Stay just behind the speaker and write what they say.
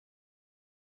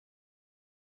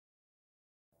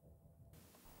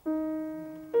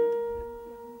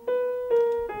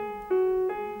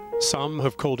Some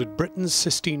have called it Britain's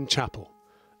Sistine Chapel,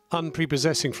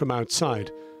 unprepossessing from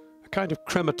outside, a kind of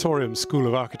crematorium school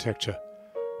of architecture.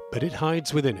 But it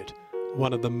hides within it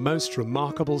one of the most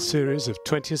remarkable series of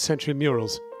 20th century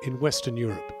murals in Western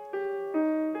Europe.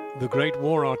 The great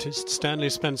war artist Stanley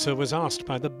Spencer was asked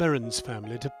by the Behrens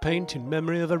family to paint in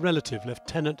memory of a relative,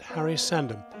 Lieutenant Harry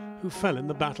Sandham, who fell in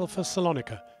the battle for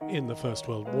Salonika in the First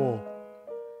World War.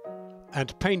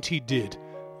 And paint he did,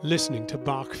 listening to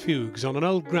Bach fugues on an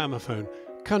old gramophone,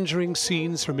 conjuring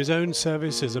scenes from his own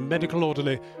service as a medical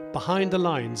orderly behind the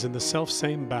lines in the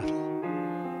self-same battle.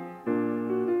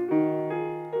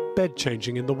 Bed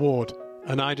changing in the ward,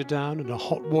 an eiderdown and a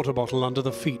hot water bottle under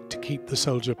the feet to keep the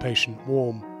soldier patient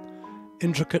warm.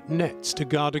 Intricate nets to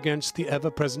guard against the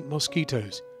ever-present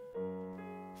mosquitoes.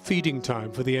 Feeding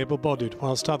time for the able-bodied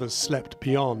whilst others slept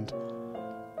beyond.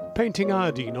 Painting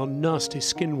iodine on nasty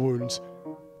skin wounds,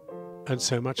 and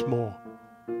so much more.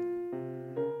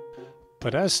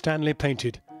 But as Stanley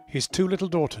painted, his two little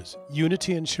daughters,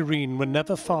 Unity and Shireen, were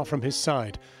never far from his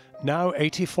side, now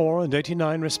 84 and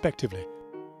 89 respectively.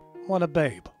 One a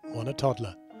babe, one a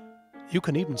toddler. You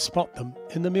can even spot them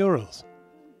in the murals.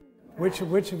 Which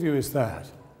of you is that?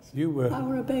 You were... I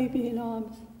were a baby in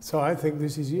arms. So I think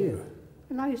this is you.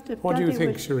 And I used to... What do you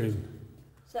think, Shireen?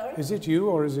 Sorry? Is it you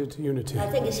or is it Unity? I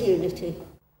think it's Unity.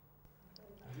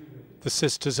 The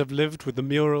sisters have lived with the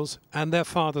murals and their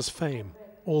father's fame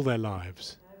all their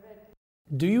lives.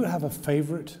 Do you have a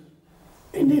favourite?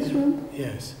 In this room?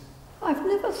 Yes. I've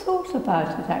never thought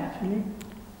about it, actually.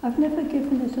 I've never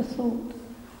given it a thought.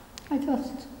 I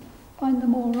just find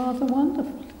them all rather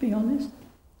wonderful, to be honest.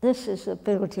 This is a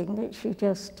building which you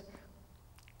just,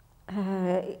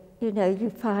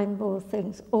 you find more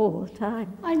things all the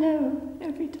time. I know,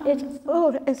 every time.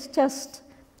 It just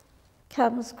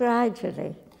comes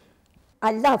gradually.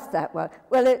 I love that one.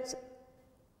 Well, it's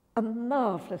a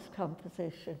marvellous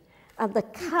composition. And the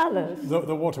colours...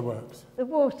 The waterworks? The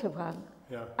water one.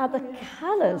 Yeah. And the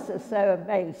colours are so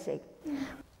amazing.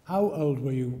 How old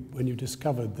were you when you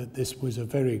discovered that this was a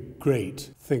very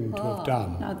great thing to have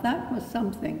done? Now that was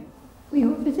something. We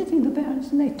were visiting the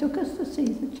Behrens and they took us to see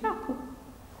the chapel.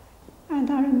 And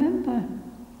I remember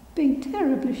being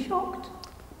terribly shocked.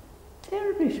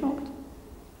 Terribly shocked.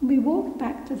 And we walked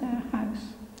back to their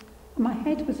house. And my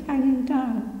head was hanging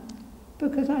down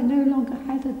because I no longer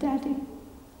had a daddy.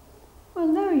 Well,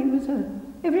 no, he was famous.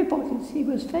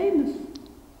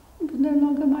 He was no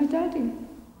longer my daddy.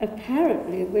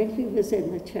 Apparently, when he was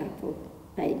in the chapel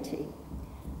painting,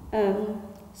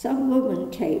 some woman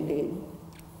came in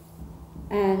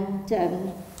and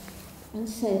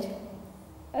said,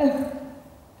 "Oh,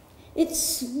 it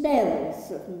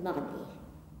smells of money."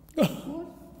 What?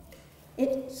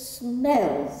 It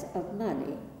smells of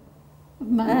money. Of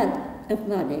money? Of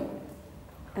money.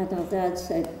 And our dad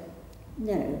said,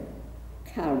 "No,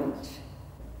 courage."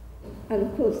 And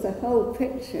of course, the whole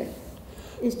picture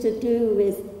is to do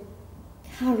with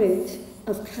courage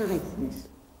of kindness.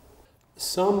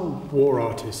 Some war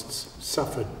artists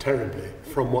suffered terribly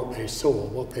from what they saw,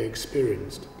 what they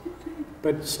experienced.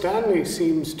 But Stanley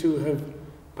seems to have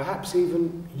perhaps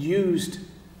even used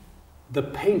the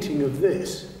painting of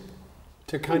this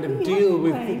to kind of deal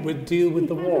with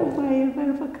the war. He had a way of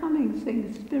overcoming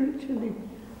things spiritually.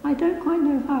 I don't quite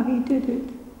know how he did it,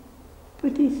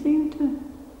 but he seemed to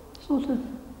sort of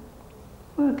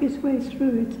work his way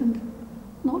through it and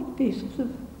not be sort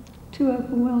of too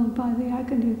overwhelmed by the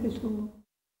agony of it all.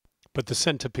 But the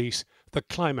centrepiece, the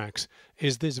climax,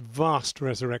 is this vast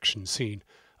resurrection scene,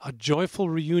 a joyful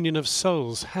reunion of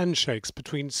souls, handshakes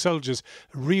between soldiers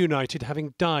reunited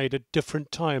having died at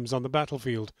different times on the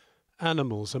battlefield,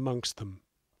 animals amongst them.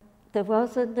 There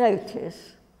was a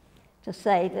notice to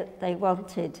say that they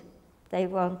wanted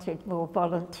more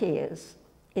volunteers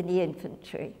in the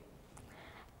infantry.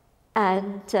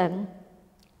 And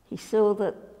he saw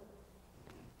that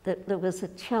there was a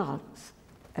chance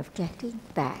of getting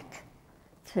back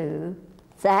to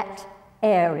that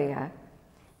area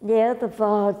near the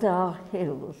Vardar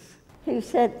Hills. He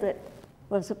said that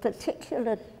was a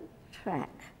particular track,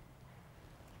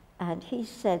 and he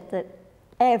said that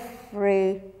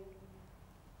every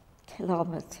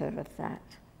kilometre of that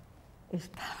is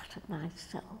part of my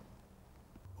soul.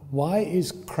 Why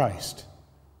is Christ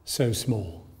so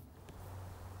small?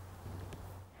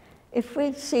 If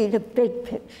we'd seen a big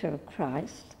picture of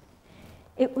Christ,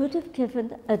 it would have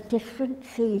given a different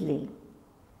feeling,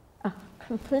 a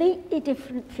completely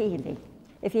different feeling.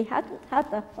 If he hadn't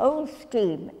had the whole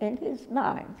scheme in his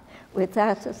mind with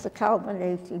that as the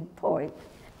culminating point,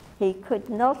 he could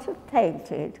not have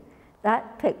painted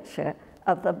that picture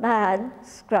of the man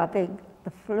scrubbing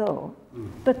the floor,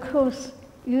 because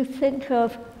you think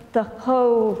of the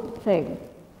whole thing.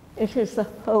 It is the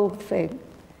whole thing.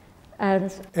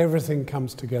 And Everything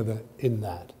comes together in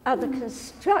that. the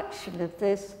construction of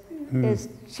this is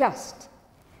just,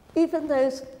 even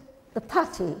those, the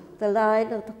putty, the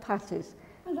line of the putties,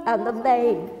 and the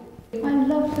main. I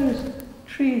love those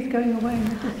trees going away in the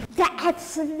distance. They're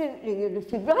absolutely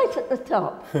Unity, right at the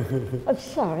top. I'm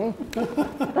sorry.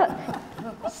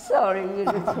 Sorry,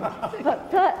 Unity.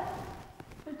 But that,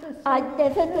 I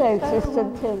never noticed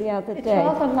until the other It's day.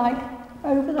 rather like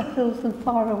over the hills and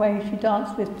far away she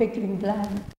danced with fiddling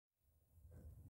bland.